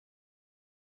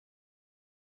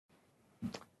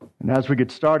And as we get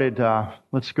started,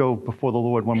 let's go before the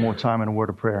Lord one more time in a word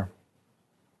of prayer.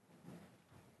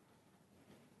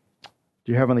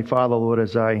 Dear Heavenly Father, Lord,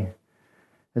 as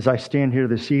I stand here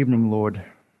this evening, Lord,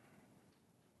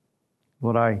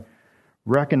 I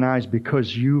recognize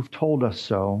because you've told us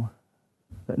so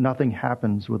that nothing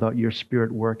happens without your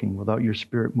Spirit working, without your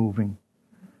Spirit moving.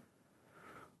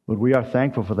 Lord, we are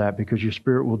thankful for that because your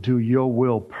Spirit will do your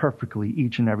will perfectly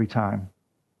each and every time.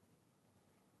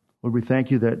 Lord, we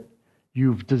thank you that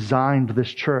you've designed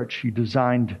this church. You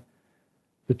designed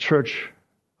the church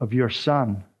of your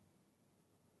Son.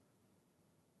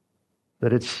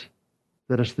 That it's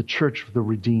the church of the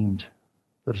redeemed.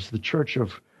 That it's the church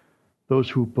of those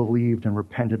who believed and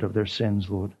repented of their sins,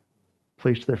 Lord.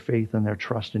 Placed their faith and their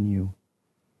trust in you.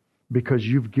 Because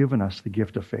you've given us the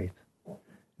gift of faith.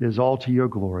 It is all to your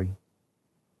glory.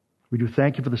 We do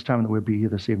thank you for this time that we'll be here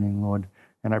this evening, Lord.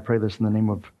 And I pray this in the name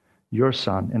of your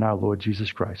Son and our Lord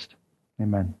Jesus Christ.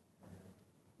 Amen.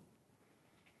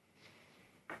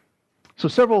 So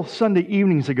several Sunday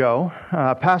evenings ago,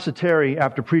 Pastor Terry,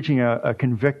 after preaching a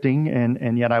convicting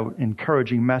and yet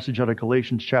encouraging message out of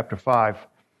Galatians chapter 5,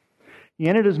 he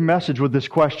ended his message with this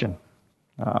question.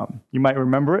 You might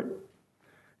remember it.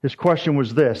 His question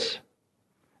was this: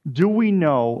 do we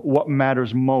know what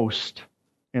matters most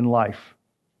in life?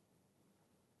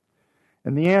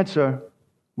 And the answer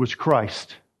was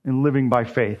Christ and living by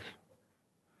faith.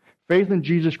 Faith in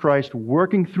Jesus Christ,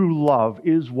 working through love,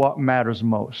 is what matters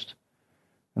most.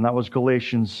 And that was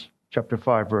Galatians chapter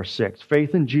 5, verse 6.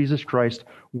 Faith in Jesus Christ,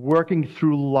 working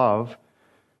through love,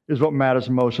 is what matters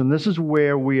most. And this is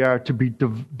where we are to be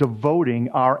devoting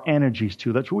our energies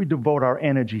to. That's what we devote our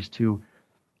energies to,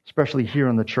 especially here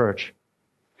in the church.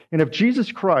 And if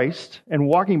Jesus Christ and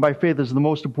walking by faith is the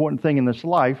most important thing in this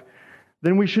life,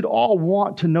 then we should all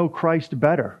want to know Christ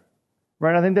better.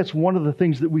 Right? I think that's one of the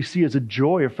things that we see as a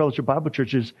joy of Fellowship Bible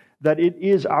Church is that it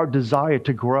is our desire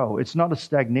to grow. It's not a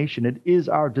stagnation. It is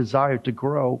our desire to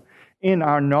grow in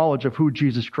our knowledge of who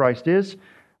Jesus Christ is.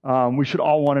 We should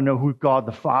all want to know who God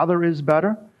the Father is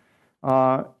better.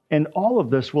 And all of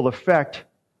this will affect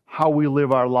how we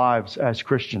live our lives as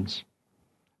Christians.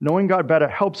 Knowing God better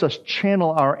helps us channel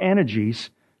our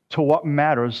energies to what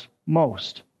matters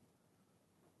most.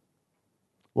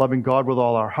 Loving God with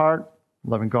all our heart,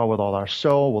 loving God with all our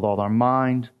soul, with all our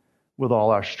mind, with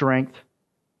all our strength,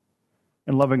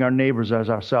 and loving our neighbors as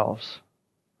ourselves.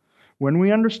 When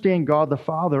we understand God the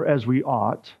Father as we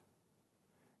ought,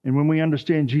 and when we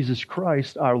understand Jesus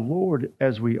Christ, our Lord,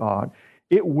 as we ought,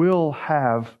 it will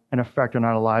have an effect on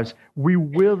our lives. We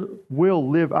will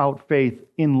live out faith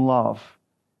in love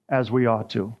as we ought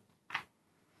to.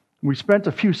 We spent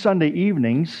a few Sunday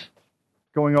evenings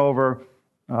going over,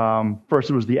 first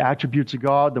it was the attributes of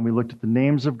God, then we looked at the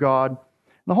names of God. And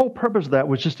the whole purpose of that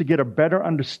was just to get a better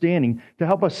understanding, to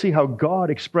help us see how God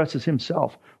expresses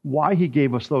himself, why he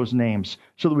gave us those names,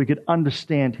 so that we could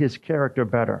understand his character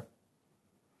better.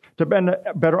 To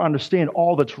better understand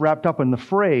all that's wrapped up in the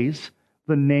phrase,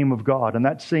 the name of God. And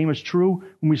that same is true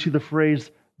when we see the phrase,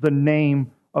 the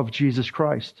name of Jesus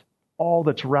Christ. All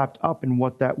that's wrapped up in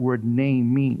what that word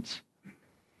name means.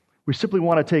 We simply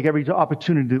want to take every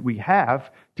opportunity that we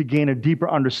have to gain a deeper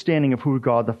understanding of who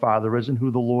God the Father is and who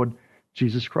the Lord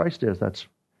Jesus Christ is. That's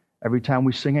every time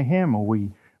we sing a hymn or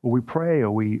we pray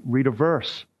or we read a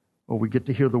verse or we get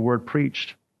to hear the word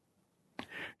preached.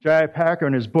 J.I. Packer,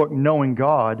 in his book, Knowing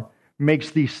God,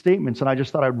 makes these statements, and I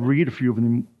just thought I'd read a few of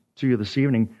them to you this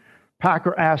evening.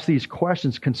 Packer asked these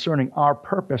questions concerning our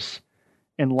purpose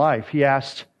in life. He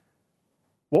asked,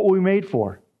 what were we made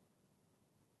for?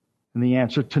 And the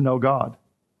answer, to know God.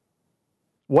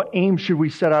 What aim should we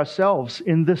set ourselves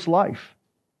in this life?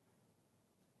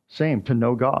 Same, to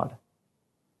know God.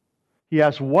 He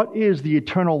asked, what is the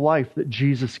eternal life that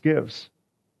Jesus gives?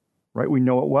 Right, we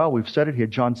know it well. We've said it here,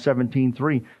 John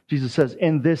 17:3. Jesus says,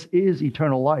 and this is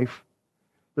eternal life,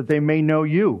 that they may know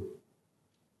you,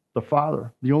 the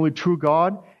Father, the only true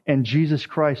God, and Jesus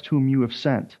Christ, whom you have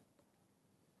sent.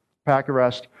 Packer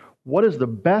asked, what is the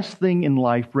best thing in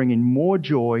life bringing more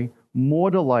joy, more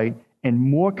delight, and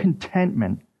more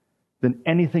contentment than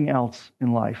anything else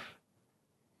in life?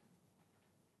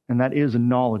 And that is a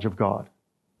knowledge of God.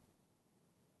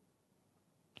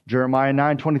 Jeremiah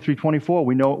 9:23-24,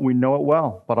 we know it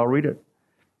well, but I'll read it.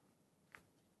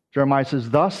 Jeremiah says,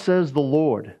 thus says the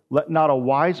Lord, let not a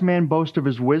wise man boast of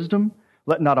his wisdom,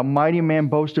 let not a mighty man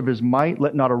boast of his might,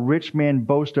 let not a rich man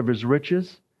boast of his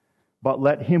riches, but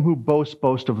let him who boasts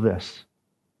boast of this,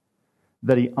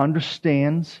 that he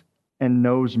understands and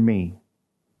knows me.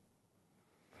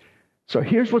 So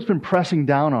here's what's been pressing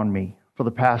down on me for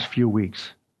the past few weeks.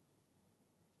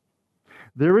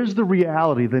 There is the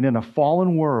reality that in a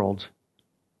fallen world,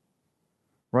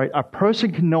 right, a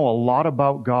person can know a lot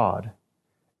about God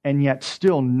and yet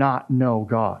still not know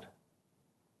God.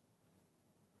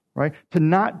 Right? To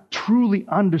not truly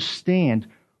understand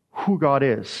who God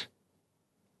is.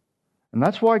 And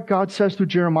that's why God says through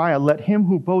Jeremiah, let him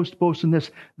who boasts boast in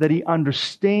this, that he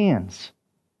understands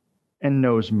and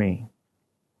knows me.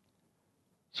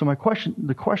 So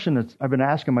the question that I've been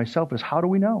asking myself is, how do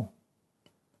we know?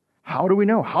 How do we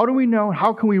know? How do we know?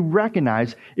 How can we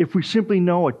recognize if we simply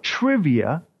know a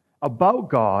trivia about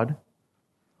God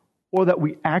or that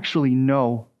we actually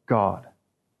know God?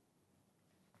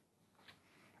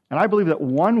 And I believe that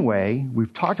one way,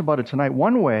 we've talked about it tonight,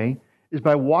 one way is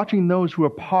by watching those who are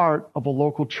part of a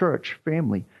local church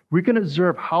family. We can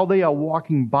observe how they are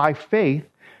walking by faith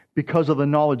because of the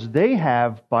knowledge they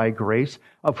have by grace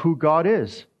of who God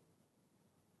is.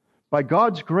 By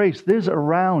God's grace, there's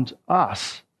around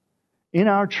us, in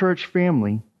our church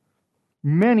family,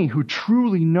 many who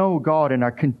truly know God and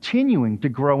are continuing to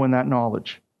grow in that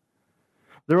knowledge.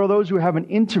 There are those who have an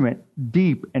intimate,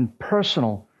 deep, and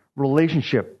personal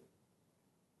relationship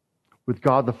with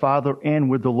God the Father and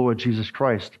with the Lord Jesus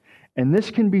Christ. And this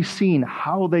can be seen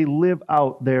how they live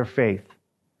out their faith,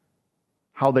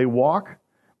 how they walk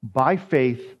by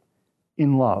faith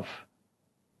in love.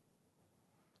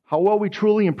 How well we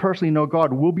truly and personally know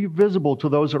God will be visible to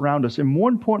those around us. And more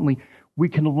importantly, we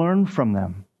can learn from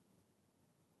them.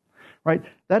 Right?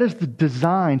 That is the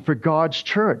design for God's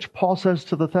church. Paul says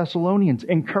to the Thessalonians,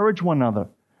 encourage one another,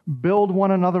 build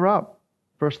one another up.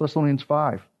 1 Thessalonians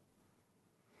 5.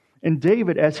 And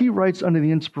David, as he writes under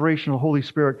the inspiration of the Holy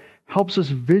Spirit, helps us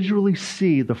visually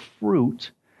see the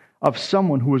fruit of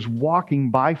someone who is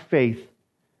walking by faith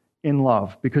in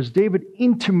love. Because David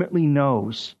intimately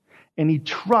knows and he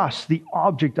trusts the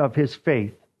object of his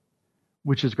faith,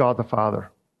 which is God the Father.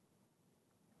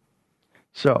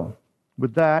 So,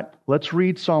 with that, let's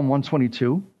read Psalm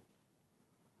 122,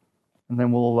 and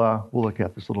then we'll look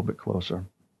at this a little bit closer.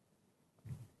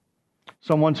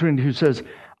 Psalm 122 says,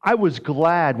 I was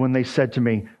glad when they said to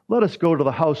me, let us go to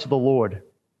the house of the Lord.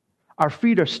 Our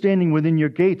feet are standing within your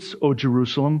gates, O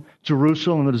Jerusalem,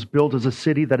 Jerusalem that is built as a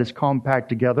city that is compact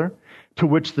together, to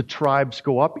which the tribes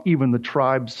go up, even the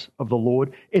tribes of the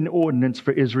Lord, an ordinance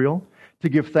for Israel, to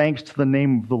give thanks to the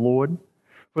name of the Lord.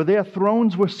 For their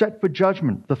thrones were set for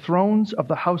judgment, the thrones of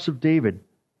the house of David.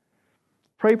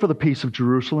 Pray for the peace of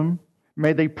Jerusalem.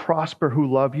 May they prosper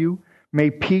who love you. May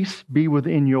peace be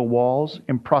within your walls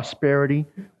and prosperity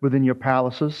within your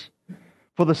palaces.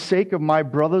 For the sake of my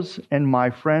brothers and my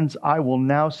friends, I will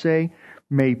now say,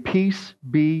 may peace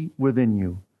be within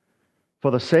you.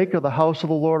 For the sake of the house of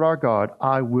the Lord our God,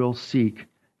 I will seek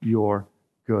your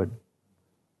good.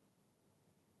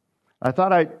 I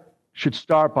thought I should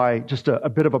start by just a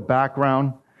bit of a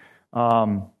background.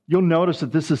 You'll notice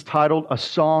that this is titled A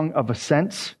Song of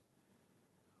Ascents.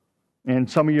 In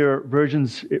some of your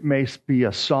versions, it may be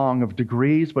a song of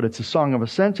degrees, but it's a song of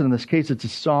ascents. And in this case, it's a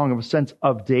song of ascents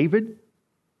of David.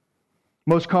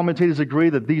 Most commentators agree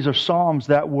that these are psalms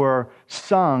that were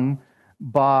sung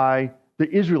by the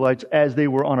Israelites as they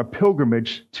were on a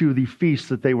pilgrimage to the feasts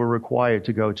that they were required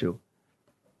to go to.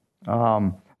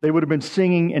 They would have been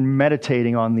singing and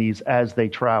meditating on these as they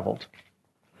traveled.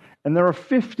 And there are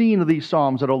 15 of these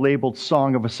psalms that are labeled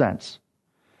Song of Ascents.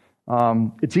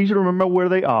 It's easy to remember where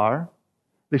they are.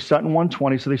 They start in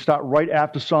 120, so they start right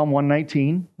after Psalm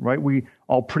 119, right? We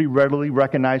all pretty readily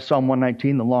recognize Psalm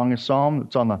 119, the longest psalm.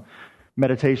 It's on the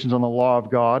Meditations on the Law of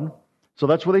God. So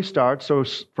that's where they start. So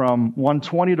from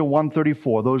 120 to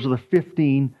 134, those are the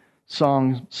 15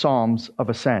 psalms of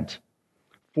ascent.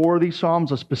 4 of these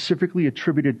psalms are specifically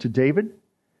attributed to David,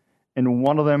 and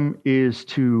one of them is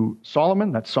to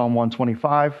Solomon, that's Psalm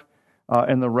 125,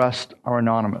 and the rest are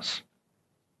anonymous.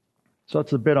 So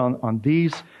that's a bit on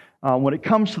these. When it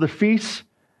comes to the feasts,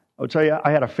 I'll tell you,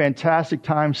 I had a fantastic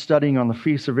time studying on the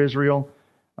feasts of Israel.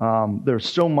 There's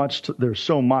so much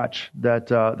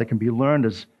that can be learned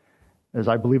as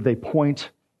I believe they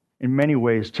point in many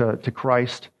ways to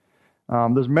Christ.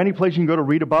 There's many places you can go to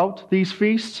read about these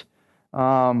feasts,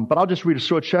 but I'll just read a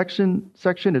short section.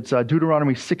 It's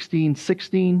Deuteronomy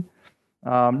 16:16.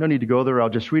 No need to go there. I'll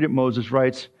just read it. Moses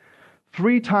writes,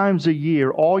 3 times a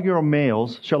year all your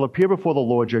males shall appear before the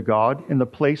Lord your God in the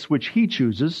place which he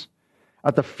chooses,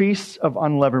 at the feasts of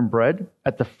unleavened bread,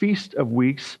 at the feast of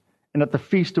weeks, and at the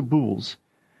feast of booths.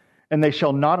 And they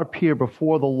shall not appear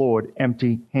before the Lord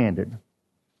empty-handed.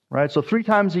 Right? So 3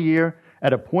 times a year,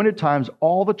 at appointed times,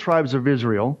 all the tribes of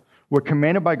Israel were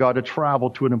commanded by God to travel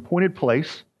to an appointed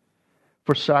place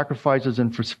for sacrifices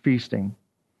and for feasting.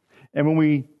 And when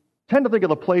we tend to think of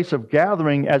the place of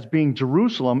gathering as being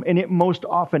Jerusalem, and it most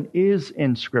often is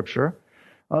in Scripture.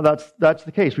 That's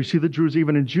the case. We see the Jews,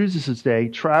 even in Jesus' day,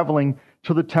 traveling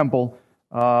to the temple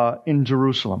in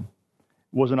Jerusalem.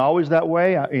 It wasn't always that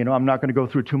way. I'm not going to go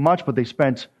through too much, but they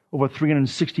spent over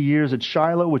 360 years at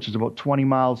Shiloh, which is about 20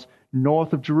 miles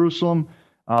north of Jerusalem.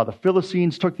 The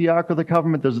Philistines took the Ark of the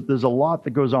Covenant. There's a lot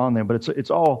that goes on there, but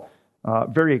it's all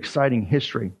very exciting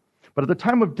history. But at the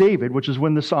time of David, which is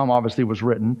when the psalm obviously was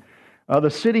written, the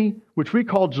city, which we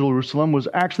call Jerusalem, was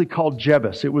actually called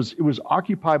Jebus. It was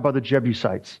occupied by the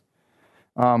Jebusites.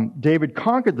 David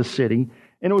conquered the city,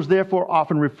 and it was therefore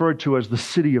often referred to as the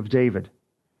city of David.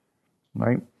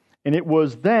 Right? And it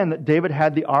was then that David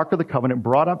had the Ark of the Covenant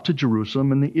brought up to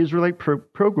Jerusalem, and the Israelite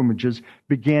pilgrimages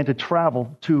began to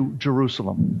travel to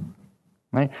Jerusalem.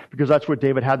 Right? Because that's where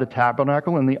David had the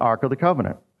tabernacle and the Ark of the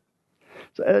Covenant.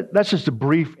 So that's just a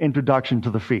brief introduction to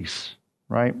the feasts,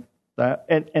 right?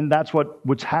 And that's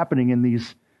what's happening in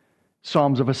these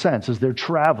Psalms of Ascents, as they're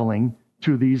traveling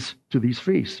to these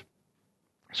feasts.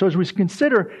 So as we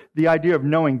consider the idea of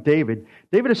knowing David,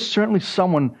 David is certainly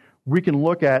someone we can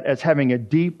look at as having a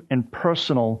deep and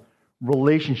personal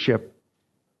relationship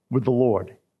with the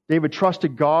Lord. David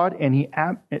trusted God, and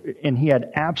he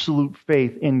had absolute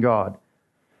faith in God.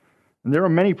 And there are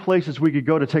many places we could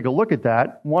go to take a look at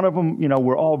that. One of them,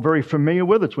 we're all very familiar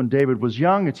with. It's when David was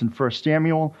young. It's in 1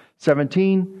 Samuel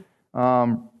 17.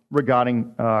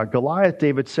 Regarding Goliath,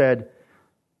 David said,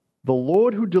 "The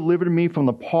Lord who delivered me from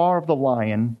the paw of the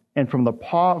lion and from the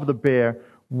paw of the bear,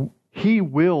 he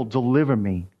will deliver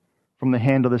me from the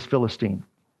hand of this Philistine."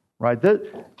 Right?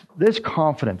 There's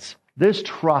confidence. There's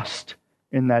trust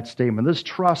in that statement. There's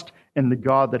trust in the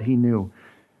God that he knew.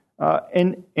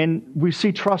 And we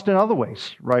see trust in other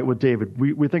ways, right, with David.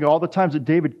 We think all the times that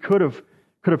David could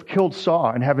have killed Saul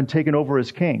and have him taken over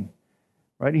as king.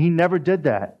 Right? He never did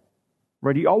that.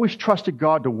 Right? He always trusted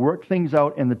God to work things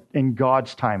out in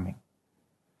God's timing.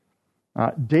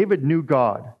 David knew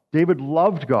God. David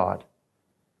loved God.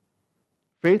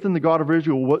 Faith in the God of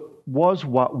Israel was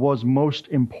what was most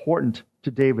important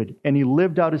to David, and he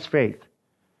lived out his faith.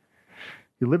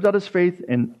 He lived out his faith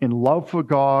in love for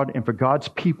God and for God's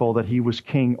people that he was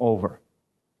king over.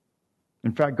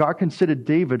 In fact, God considered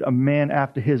David a man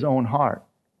after his own heart.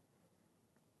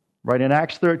 Right, in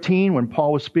Acts 13, when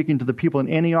Paul was speaking to the people in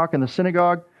Antioch in the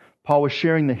synagogue, Paul was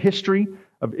sharing the history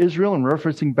of Israel and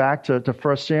referencing back to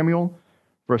 1 Samuel.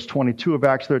 Verse 22 of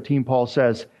Acts 13, Paul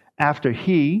says, "After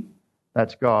he,"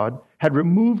 that's God, "had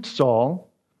removed Saul,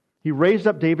 he raised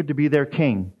up David to be their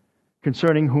king,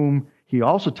 concerning whom he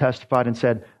also testified and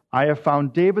said, 'I have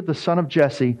found David the son of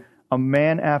Jesse, a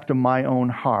man after my own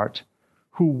heart,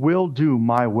 who will do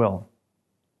my will.'"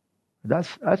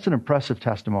 That's an impressive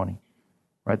testimony.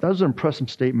 Right? Those are impressive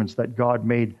statements that God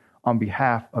made on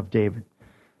behalf of David.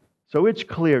 So it's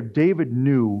clear David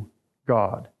knew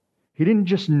God. He didn't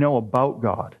just know about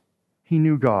God. He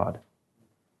knew God.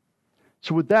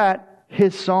 So with that,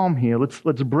 his psalm here, let's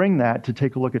bring that to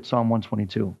take a look at Psalm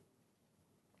 122.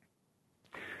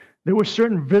 There were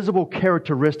certain visible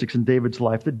characteristics in David's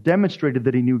life that demonstrated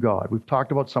that he knew God. We've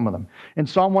talked about some of them. In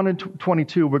Psalm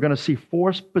 122, we're going to see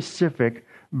 4 specific,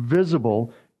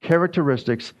 visible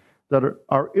characteristics that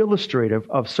are illustrative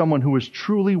of someone who is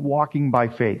truly walking by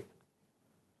faith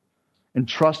and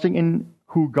trusting in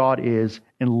who God is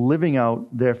and living out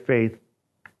their faith.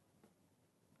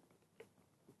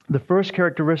 The first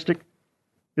characteristic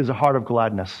is a heart of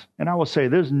gladness. And I will say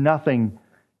there's nothing,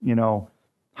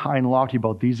 high and lofty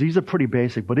about these. These are pretty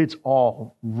basic, but it's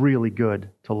all really good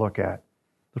to look at.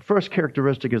 The first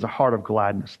characteristic is a heart of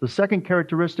gladness. The second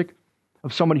characteristic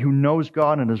of somebody who knows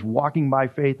God and is walking by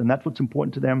faith, and that's what's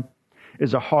important to them,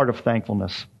 is a heart of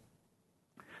thankfulness.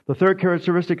 The third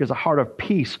characteristic is a heart of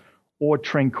peace or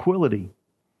tranquility.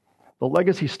 The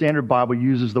Legacy Standard Bible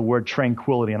uses the word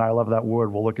tranquility, and I love that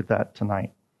word. We'll look at that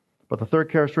tonight. But the third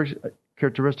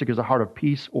characteristic is a heart of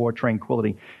peace or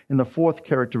tranquility. And the fourth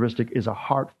characteristic is a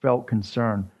heartfelt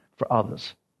concern for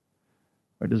others.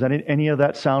 Does any of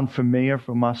that sound familiar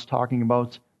from us talking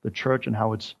about the church and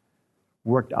how it's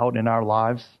worked out in our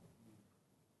lives?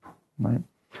 Right?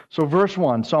 So verse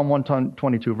 1, Psalm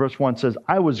 122, verse 1 says,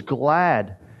 "I was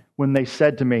glad when they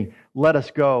said to me, 'Let us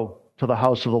go to the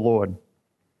house of the Lord.'"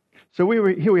 So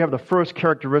here we have the first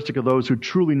characteristic of those who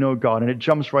truly know God, and it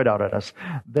jumps right out at us.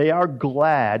 They are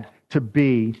glad to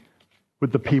be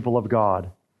with the people of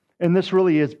God. And this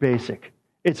really is basic.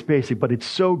 It's basic, but it's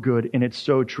so good and it's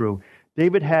so true.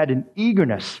 David had an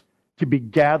eagerness to be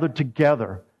gathered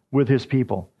together with his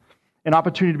people. An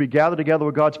opportunity to be gathered together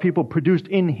with God's people produced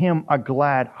in him a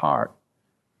glad heart.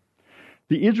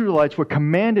 The Israelites were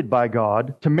commanded by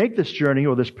God to make this journey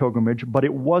or this pilgrimage, but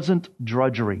it wasn't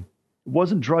drudgery. It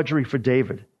wasn't drudgery for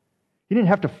David. He didn't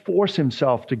have to force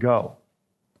himself to go.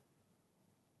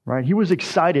 Right? He was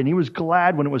excited and he was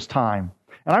glad when it was time.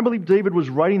 And I believe David was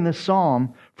writing this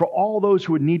psalm for all those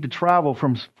who would need to travel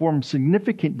from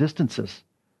significant distances.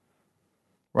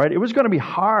 Right? It was going to be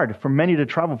hard for many to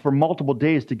travel for multiple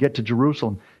days to get to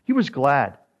Jerusalem. He was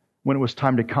glad when it was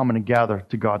time to come and gather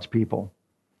to God's people.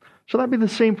 So that'd be the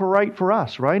same for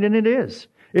us, right? And it is.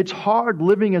 It's hard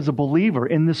living as a believer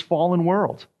in this fallen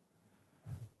world.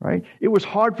 Right? It was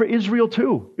hard for Israel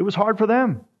too. It was hard for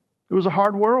them. It was a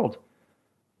hard world.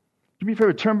 Do me a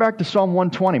favor, turn back to Psalm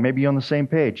 120. Maybe you're on the same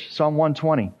page. Psalm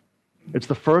 120. It's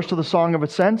the first of the Song of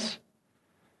Ascents.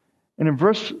 And in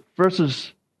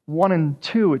verses 1 and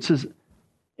 2, it says,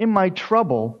 "In my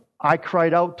trouble, I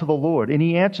cried out to the Lord, and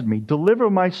he answered me. Deliver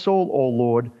my soul, O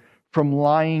Lord, from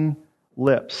lying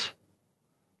lips."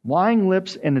 Lying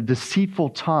lips and a deceitful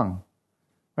tongue.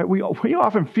 Right? We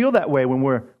often feel that way when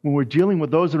we're dealing with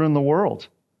those that are in the world.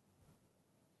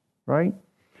 Right?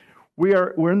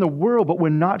 We're in the world, but we're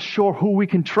not sure who we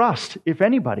can trust, if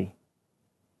anybody.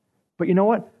 But you know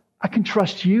what? I can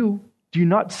trust you. Do you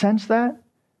not sense that?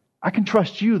 I can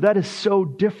trust you. That is so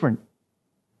different.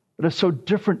 That is so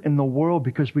different in the world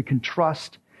because we can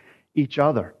trust each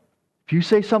other. If you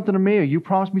say something to me or you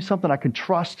promise me something, I can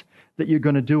trust that you're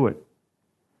going to do it.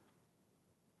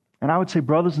 And I would say,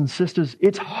 brothers and sisters,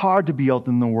 it's hard to be out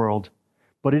in the world,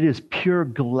 but it is pure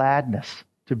gladness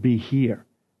to be here.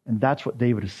 And that's what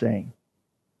David is saying.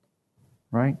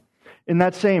 Right? In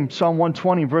that same Psalm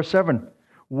 120, verse 7,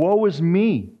 "Woe is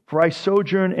me, for I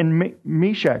sojourn in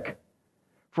Meshech,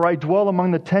 for I dwell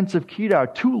among the tents of Kedar.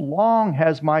 Too long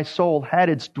has my soul had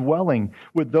its dwelling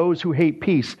with those who hate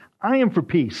peace. I am for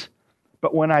peace,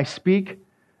 but when I speak,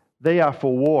 they are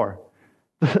for war."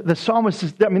 The psalmist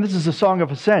is, this is a song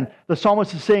of ascent. The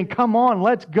psalmist is saying, come on,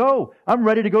 let's go. I'm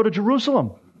ready to go to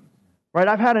Jerusalem. Right?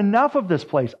 I've had enough of this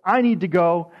place. I need to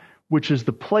go, which is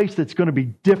the place that's going to be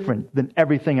different than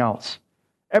everything else.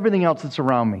 Everything else that's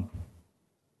around me.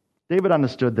 David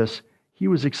understood this. He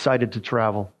was excited to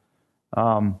travel.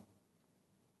 And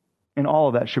all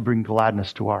of that should bring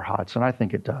gladness to our hearts, and I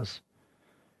think it does.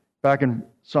 Back in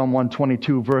Psalm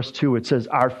 122, verse 2, it says,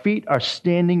 "Our feet are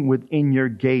standing within your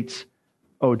gates,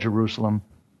 O Jerusalem."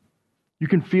 You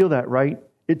can feel that, right?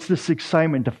 It's this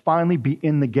excitement to finally be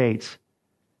in the gates.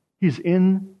 He's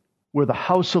in where the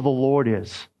house of the Lord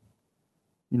is.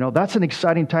 You know, that's an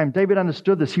exciting time. David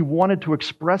understood this. He wanted to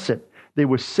express it. They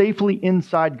were safely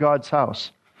inside God's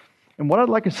house. And what I'd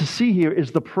like us to see here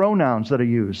is the pronouns that are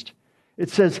used.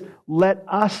 It says, "Let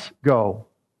us go."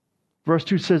 Verse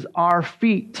 2 says, "Our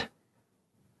feet."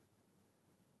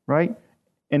 Right?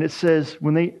 And it says,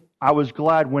 I was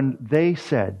glad when they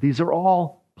said. These are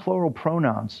all plural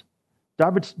pronouns.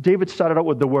 David started out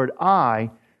with the word I,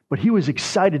 but he was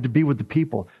excited to be with the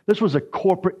people. This was a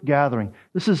corporate gathering.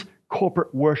 This is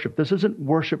corporate worship. This isn't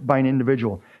worship by an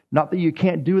individual. Not that you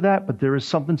can't do that, but there is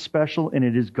something special, and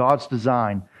it is God's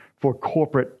design for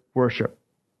corporate worship.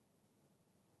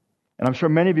 And I'm sure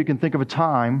many of you can think of a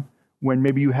time when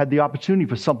maybe you had the opportunity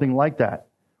for something like that,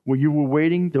 where you were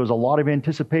waiting, there was a lot of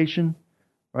anticipation.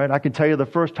 Right? I can tell you the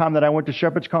first time that I went to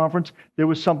Shepherd's Conference, there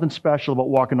was something special about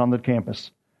walking on the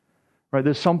campus. Right?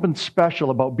 There's something special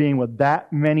about being with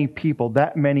that many people,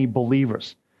 that many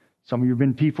believers. Some of you have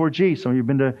been P4G, some of you have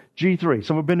been to G3,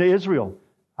 some have been to Israel.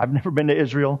 I've never been to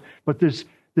Israel, but there's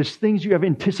things you have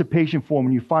anticipation for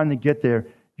when you finally get there.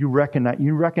 You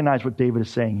recognize what David is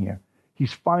saying here.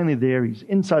 He's finally there. He's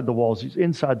inside the walls. He's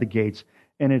inside the gates,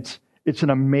 and it's an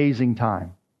amazing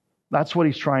time. That's what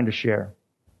he's trying to share.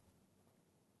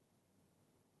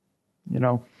 You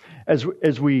know,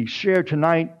 as we share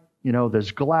tonight, you know,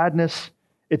 there's gladness.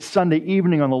 It's Sunday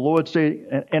evening on the Lord's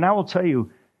Day, and I will tell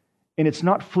you, and it's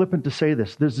not flippant to say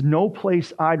this, there's no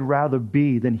place I'd rather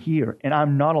be than here, and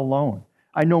I'm not alone.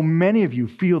 I know many of you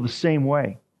feel the same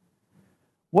way.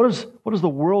 What is the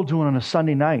world doing on a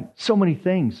Sunday night? So many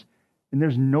things, and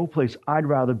there's no place I'd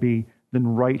rather be than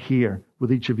right here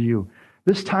with each of you.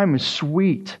 This time is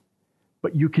sweet,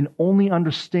 but you can only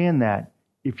understand that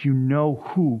if you know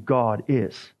who God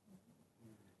is.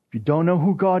 If you don't know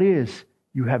who God is,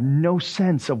 you have no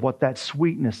sense of what that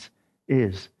sweetness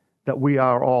is that we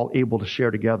are all able to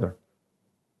share together.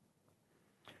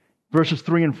 Verses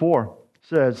 3 and 4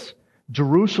 says,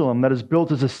 "Jerusalem that is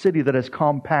built as a city that is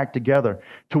compact together,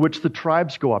 to which the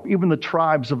tribes go up, even the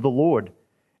tribes of the Lord,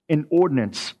 an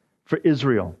ordinance for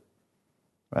Israel."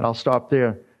 Right, I'll stop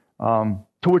there.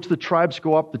 To which the tribes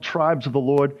go up, the tribes of the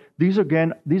Lord. These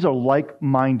are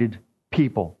like-minded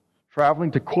people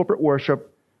traveling to corporate worship.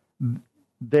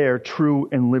 their true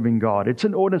and living God. It's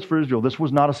an ordinance for Israel. This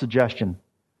was not a suggestion,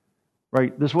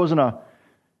 right? This wasn't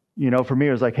for me,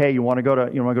 it was like, hey, you want to go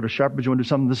to Shepherd's, you want to do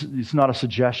something? It's not a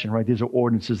suggestion, right? These are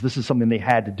ordinances. This is something they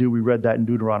had to do. We read that in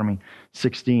Deuteronomy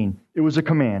 16. It was a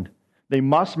command. They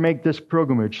must make this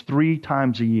pilgrimage 3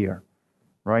 times a year,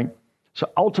 right? So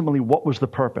ultimately, what was the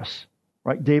purpose?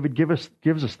 Right? David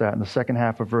gives us that in the second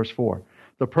half of verse 4.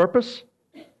 The purpose?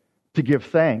 To give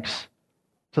thanks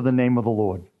to the name of the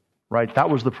Lord. Right? That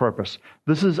was the purpose.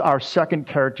 This is our second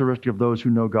characteristic of those who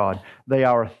know God. They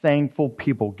are a thankful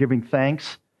people, giving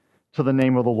thanks to the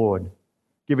name of the Lord.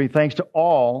 Giving thanks to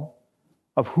all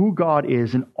of who God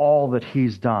is and all that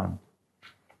He's done.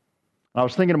 I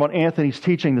was thinking about Anthony's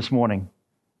teaching this morning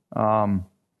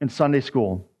in Sunday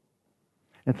school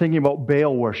and thinking about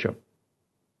Baal worship.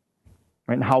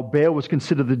 Right? And how Baal was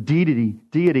considered the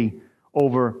deity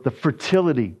over the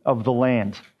fertility of the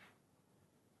land.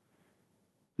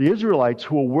 The Israelites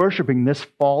who were worshiping this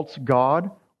false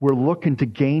god were looking to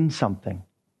gain something.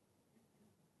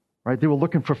 Right? They were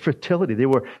looking for fertility. They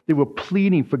were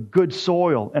pleading for good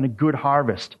soil and a good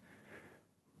harvest.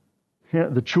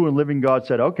 The true and living God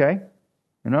said, okay,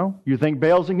 you think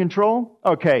Baal's in control?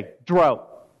 Okay, drought.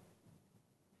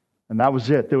 And that was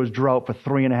it. There was drought for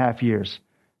 3.5 years.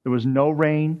 There was no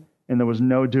rain and there was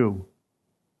no dew.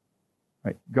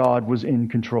 Right? God was in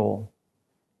control.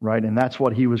 Right? And that's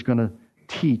what He was going to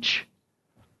teach.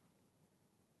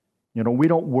 We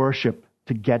don't worship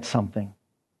to get something.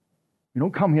 We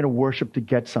don't come here to worship to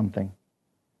get something.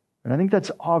 And I think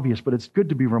that's obvious, but it's good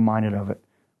to be reminded of it.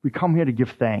 We come here to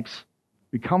give thanks.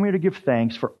 We come here to give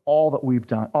thanks for all that we've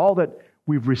done, all that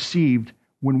we've received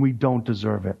when we don't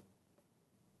deserve it.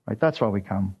 Right? That's why we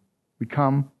come. We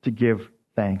come to give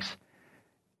thanks.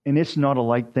 And it's not a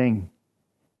light thing.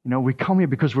 We come here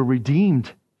because we're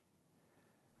redeemed.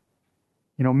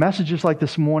 Messages like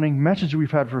this morning, messages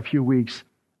we've had for a few weeks,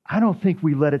 I don't think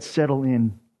we let it settle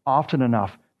in often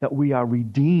enough that we are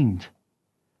redeemed.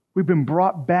 We've been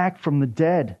brought back from the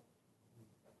dead.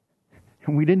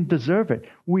 And we didn't deserve it.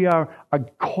 We are a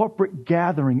corporate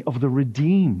gathering of the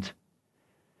redeemed.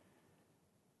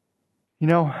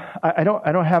 I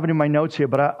don't have it in my notes here,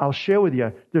 but I'll share with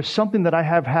you. There's something that I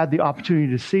have had the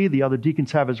opportunity to see, the other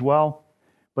deacons have as well,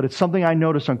 but it's something I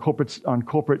noticed on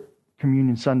corporate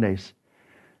communion Sundays.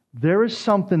 There is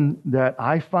something that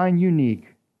I find unique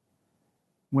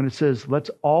when it says, let's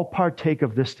all partake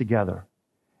of this together.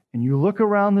 And you look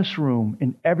around this room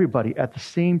and everybody at the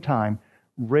same time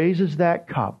raises that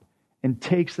cup and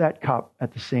takes that cup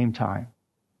at the same time.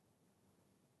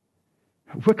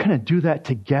 We're going to do that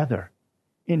together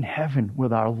in heaven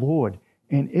with our Lord.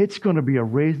 And it's going to be a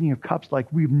raising of cups like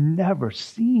we've never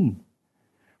seen.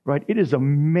 Right? It is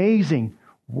amazing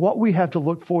what we have to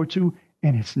look forward to,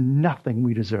 and it's nothing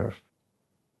we deserve.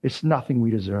 It's nothing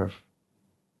we deserve.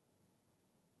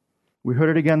 We heard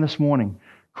it again this morning.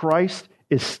 Christ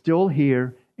is still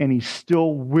here, and He's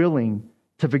still willing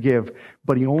to forgive.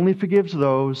 But He only forgives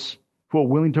those who are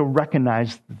willing to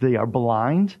recognize that they are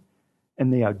blind,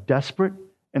 and they are desperate,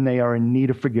 and they are in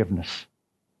need of forgiveness.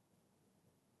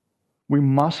 We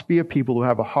must be a people who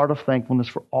have a heart of thankfulness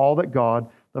for all that God,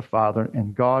 the Father,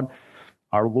 and God,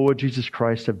 our Lord Jesus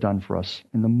Christ, have done for us.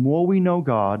 And the more we know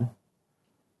God,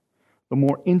 the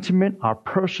more intimate our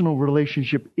personal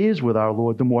relationship is with our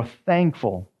Lord, the more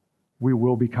thankful we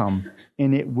will become,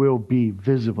 and it will be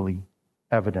visibly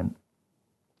evident.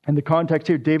 In the context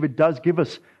here, David does give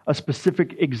us a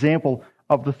specific example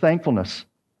of the thankfulness.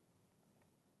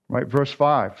 Right, verse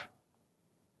 5.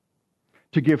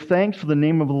 To give thanks for the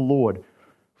name of the Lord.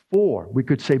 For, we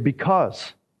could say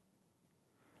because.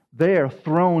 Their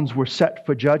thrones were set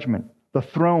for judgment. The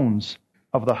thrones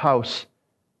of the house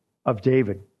of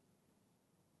David.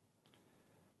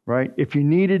 Right? If you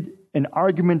needed an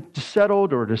argument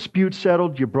settled or a dispute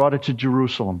settled, you brought it to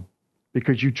Jerusalem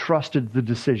because you trusted the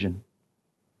decision.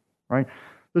 Right?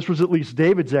 This was at least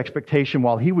David's expectation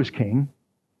while he was king.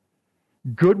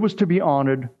 Good was to be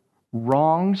honored.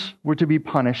 Wrongs were to be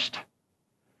punished.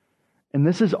 And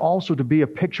this is also to be a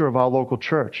picture of our local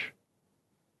church.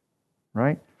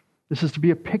 Right? This is to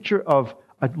be a picture of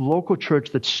a local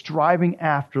church that's striving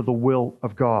after the will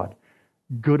of God.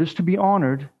 Good is to be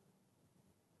honored,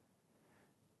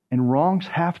 and wrongs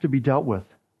have to be dealt with.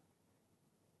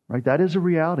 Right? That is a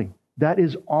reality. That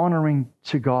is honoring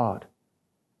to God.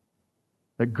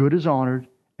 That good is honored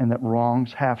and that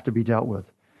wrongs have to be dealt with.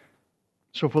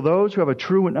 So for those who have a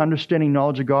true and understanding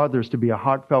knowledge of God, there's to be a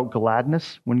heartfelt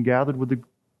gladness when gathered with the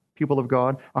people of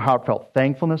God, a heartfelt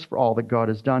thankfulness for all that God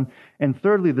has done. And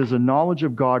thirdly, there's a knowledge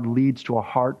of God leads to a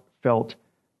heartfelt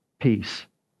peace.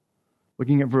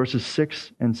 Looking at verses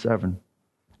 6 and 7.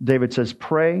 David says,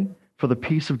 pray for the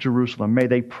peace of Jerusalem. May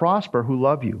they prosper who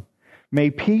love you. May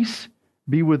peace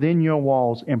be within your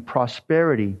walls and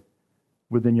prosperity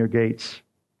within your gates.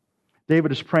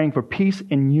 David is praying for peace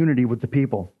and unity with the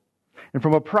people. And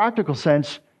from a practical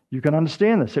sense, you can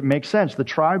understand this. It makes sense. The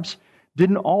tribes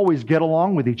didn't always get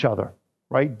along with each other,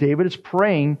 right? David is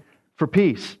praying for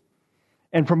peace.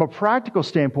 And from a practical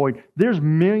standpoint, there's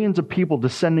millions of people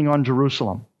descending on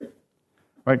Jerusalem,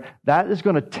 right? That is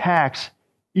going to tax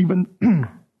even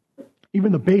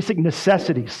the basic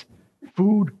necessities,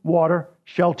 food, water,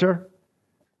 shelter,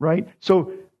 right?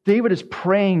 So David is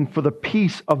praying for the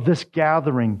peace of this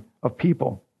gathering of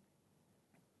people.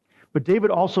 But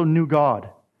David also knew God,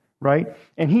 right?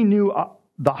 And he knew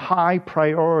the high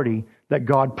priority that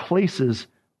God places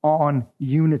on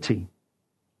unity.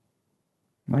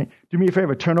 Right? Do me a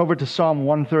favor, turn over to Psalm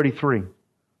 133.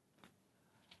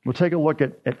 We'll take a look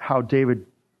at how David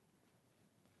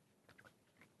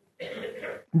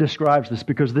describes this,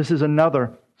 because this is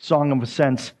another song of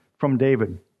ascents from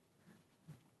David.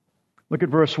 Look at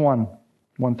verse 1,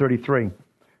 133.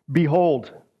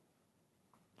 Behold,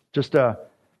 just a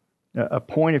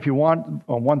point if you want,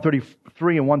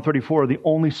 133 and 134 are the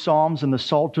only Psalms in the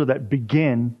Psalter that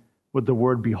begin with the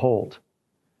word behold.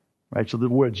 Right? So the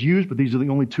word's used, but these are the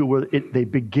only two where they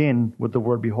begin with the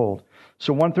word behold.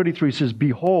 So 133 says,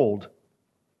 behold, I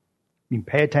mean,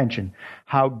 pay attention,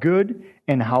 how good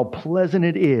and how pleasant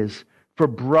it is for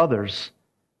brothers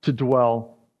to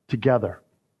dwell together.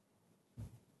 I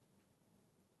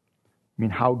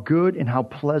mean, how good and how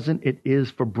pleasant it is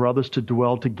for brothers to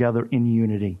dwell together in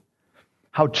unity.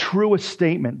 How true a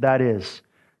statement that is,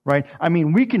 right? I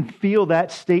mean, we can feel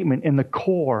that statement in the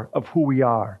core of who we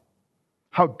are.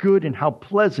 How good and how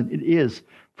pleasant it is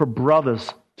for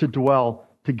brothers to dwell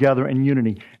together in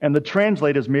unity. And the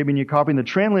translators, maybe in your copy, the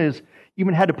translators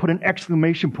even had to put an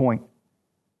exclamation point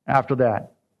after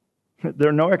that. There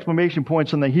are no exclamation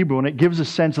points in the Hebrew, and it gives a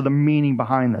sense of the meaning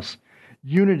behind this.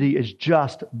 Unity is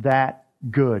just that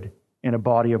good in a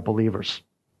body of believers.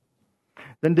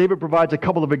 Then David provides a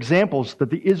couple of examples that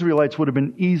the Israelites would have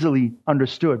been easily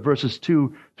understood, verses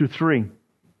 2 through 3.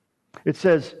 It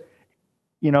says,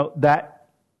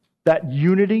 that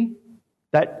unity,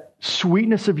 that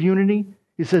sweetness of unity,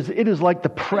 he says, it is like the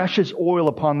precious oil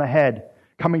upon the head,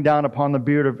 coming down upon the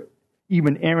beard of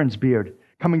even Aaron's beard,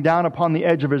 coming down upon the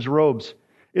edge of his robes.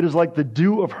 It is like the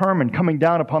dew of Hermon coming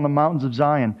down upon the mountains of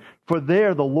Zion. For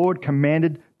there the Lord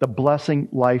commanded the blessing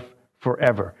life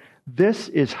forever. This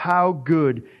is how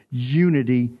good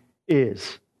unity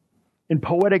is. In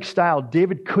poetic style,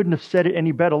 David couldn't have said it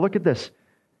any better. Look at this.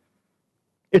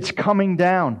 It's coming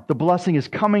down. The blessing is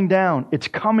coming down. It's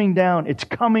coming down. It's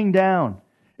coming down.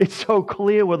 It's so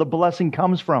clear where the blessing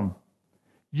comes from.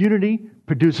 Unity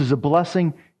produces a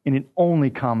blessing, and it only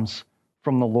comes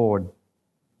from the Lord.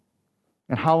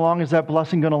 And how long is that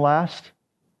blessing going to last?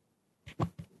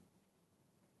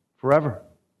 Forever.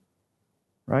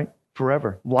 Right?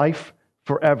 Forever. Life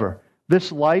forever.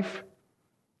 This life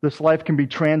can be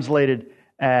translated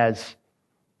as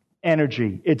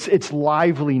energy. It's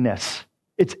liveliness.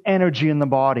 It's energy in the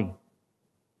body.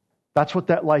 That's what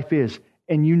that life is.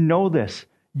 And you know this.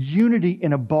 Unity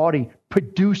in a body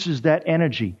produces that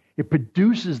energy. It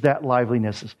produces that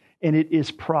liveliness. And it is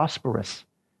prosperous.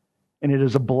 And it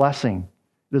is a blessing.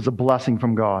 It is a blessing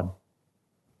from God.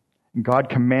 And God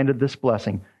commanded this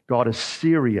blessing. God is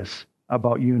serious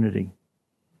about unity.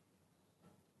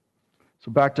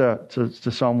 So back to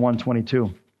Psalm 122. I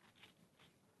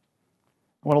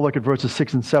want to look at verses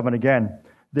 6 and 7 again.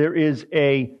 There is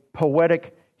a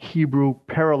poetic Hebrew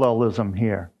parallelism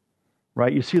here,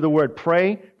 right? You see the word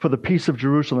pray for the peace of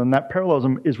Jerusalem, and that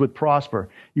parallelism is with prosper.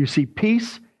 You see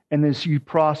peace, and then you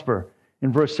prosper.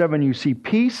 In verse 7, you see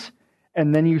peace,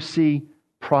 and then you see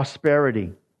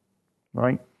prosperity,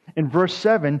 right? In verse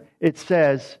 7, it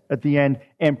says at the end,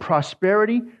 and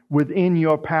prosperity within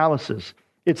your palaces.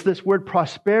 It's this word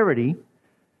prosperity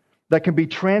that can be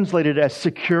translated as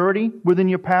security within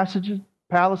your palaces.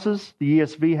 The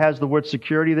ESV has the word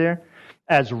security there.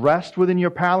 As rest within your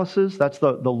palaces. That's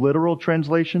the literal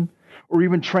translation. Or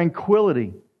even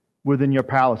tranquility within your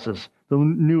palaces. The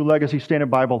New Legacy Standard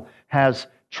Bible has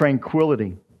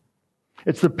tranquility.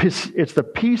 It's the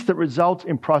peace that results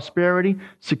in prosperity,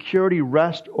 security,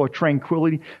 rest, or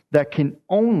tranquility that can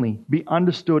only be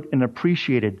understood and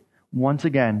appreciated, once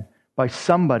again, by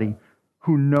somebody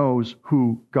who knows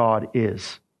who God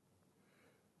is.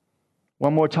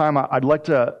 One more time, I'd like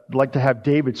to have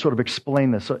David sort of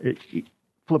explain this.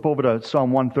 Flip over to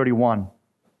Psalm 131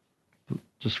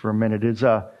 just for a minute.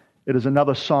 It is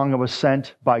another song of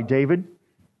ascent by David,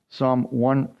 Psalm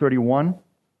 131.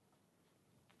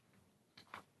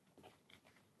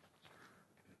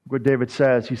 what David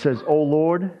says. He says, O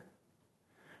Lord,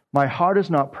 my heart is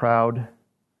not proud,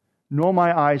 nor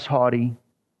my eyes haughty,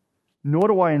 nor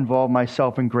do I involve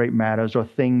myself in great matters or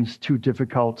things too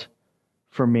difficult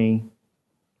for me.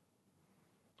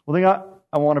 One thing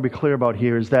I want to be clear about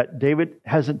here is that David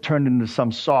hasn't turned into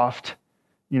some soft,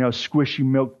 squishy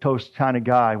milquetoast kind of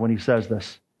guy when he says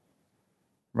this.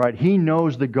 Right? He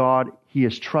knows the God he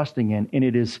is trusting in, and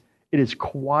it is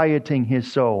quieting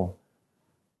his soul.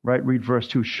 Right? Read verse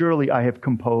 2. Surely I have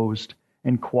composed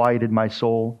and quieted my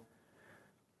soul.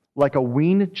 Like a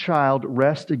weaned child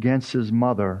rests against his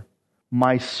mother,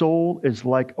 my soul is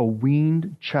like a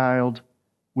weaned child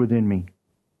within me.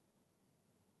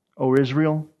 O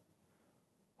Israel,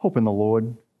 hope in the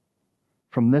Lord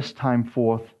from this time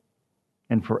forth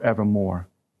and forevermore.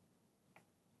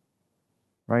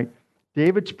 Right?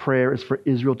 David's prayer is for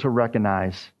Israel to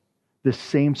recognize this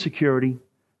same security,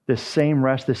 this same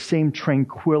rest, this same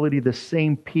tranquility, the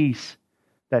same peace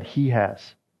that he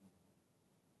has.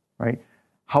 Right?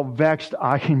 How vexed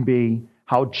I can be,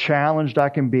 how challenged I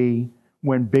can be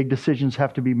when big decisions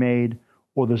have to be made,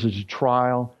 or there's a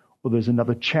trial, or there's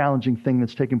another challenging thing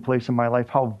that's taking place in my life,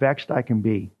 how vexed I can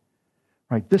be.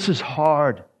 Right? This is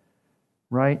hard.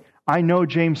 Right? I know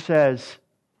James says,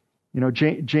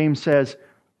 James says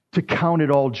to count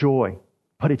it all joy,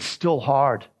 but it's still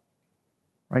hard.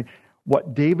 Right?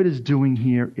 What David is doing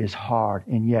here is hard,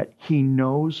 and yet he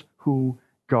knows who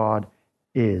God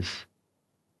is.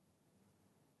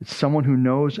 It's someone who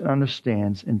knows and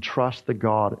understands and trusts the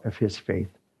God of his faith.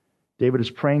 David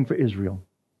is praying for Israel.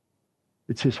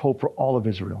 It's his hope for all of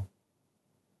Israel.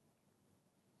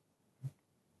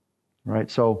 Right?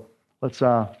 So let's,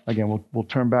 again, we'll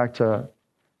turn back to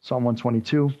Psalm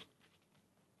 122.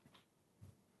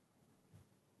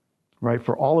 Right?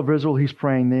 For all of Israel, he's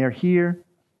praying there. Here,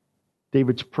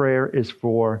 David's prayer is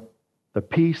for the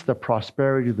peace, the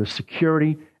prosperity, the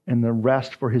security, and the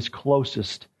rest for his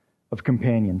closest of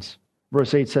companions.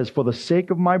 Verse 8 says, For the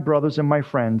sake of my brothers and my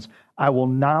friends, I will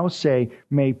now say,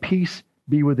 may peace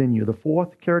be within you. The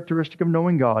fourth characteristic of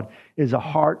knowing God is a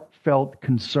heartfelt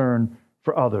concern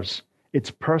for others.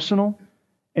 It's personal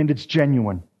and it's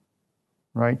genuine.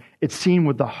 Right? It's seen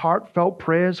with the heartfelt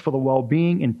prayers for the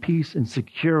well-being and peace and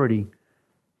security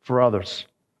for others.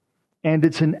 And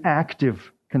it's an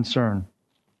active concern.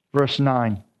 Verse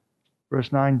 9.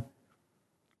 Verse 9.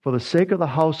 For the sake of the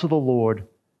house of the Lord,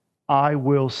 I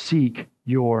will seek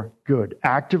your good.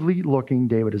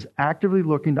 David is actively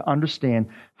looking to understand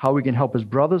how he can help his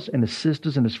brothers and his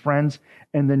sisters and his friends,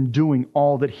 and then doing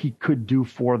all that he could do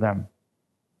for them.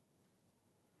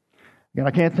 And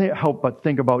I can't help but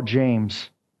think about James,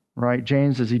 right?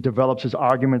 James, as he develops his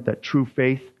argument that true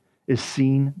faith is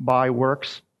seen by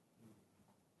works,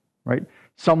 right?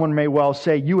 Someone may well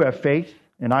say, you have faith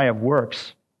and I have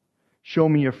works. Show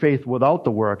me your faith without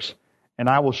the works, and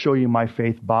I will show you my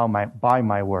faith by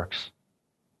my works.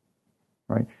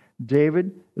 Right?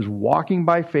 David is walking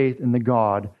by faith in the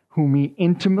God whom he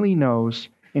intimately knows,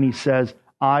 and he says,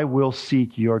 I will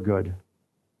seek your good.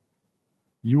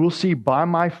 You will see by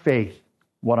my faith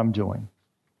what I'm doing.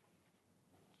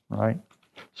 Right?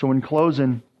 So in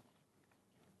closing,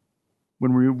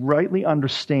 when we rightly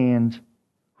understand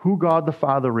who God the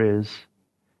Father is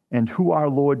and who our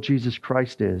Lord Jesus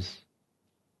Christ is,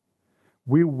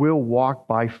 we will walk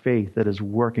by faith that is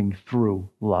working through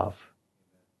love.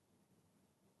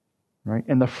 Right?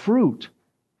 And the fruit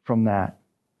from that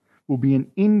will be an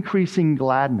increasing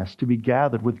gladness to be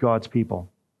gathered with God's people.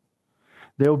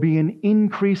 There will be an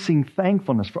increasing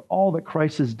thankfulness for all that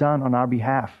Christ has done on our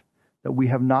behalf that we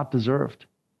have not deserved.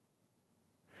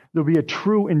 There will be a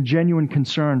true and genuine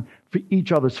concern for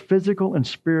each other's physical and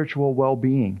spiritual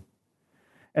well-being.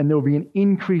 And there will be an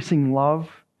increasing love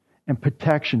and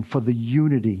protection for the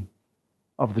unity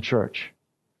of the church.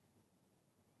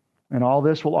 And all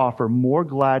this will offer more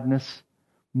gladness,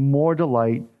 more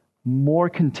delight, more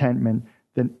contentment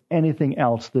than anything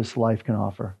else this life can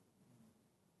offer.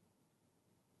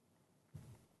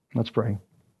 Let's pray.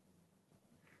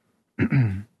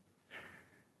 Dear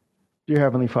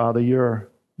Heavenly Father, your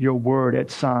word at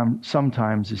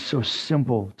sometimes is so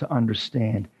simple to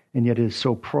understand, and yet it is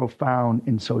so profound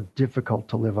and so difficult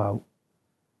to live out.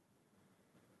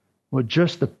 Well,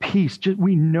 just the peace.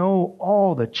 We know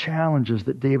all the challenges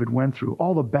that David went through,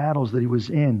 all the battles that he was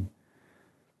in.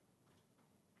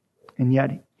 And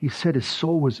yet, he said his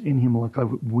soul was in him like a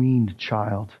weaned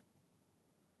child.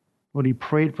 Lord, he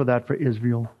prayed for that for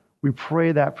Israel. We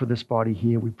pray that for this body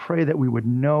here. We pray that we would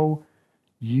know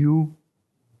you,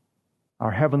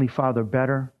 our Heavenly Father,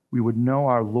 better. We would know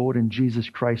our Lord and Jesus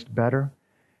Christ better.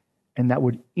 And that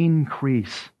would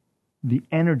increase the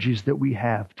energies that we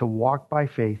have to walk by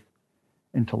faith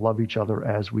and to love each other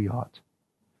as we ought.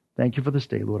 Thank you for this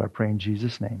day, Lord. I pray in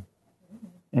Jesus' name.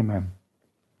 Amen.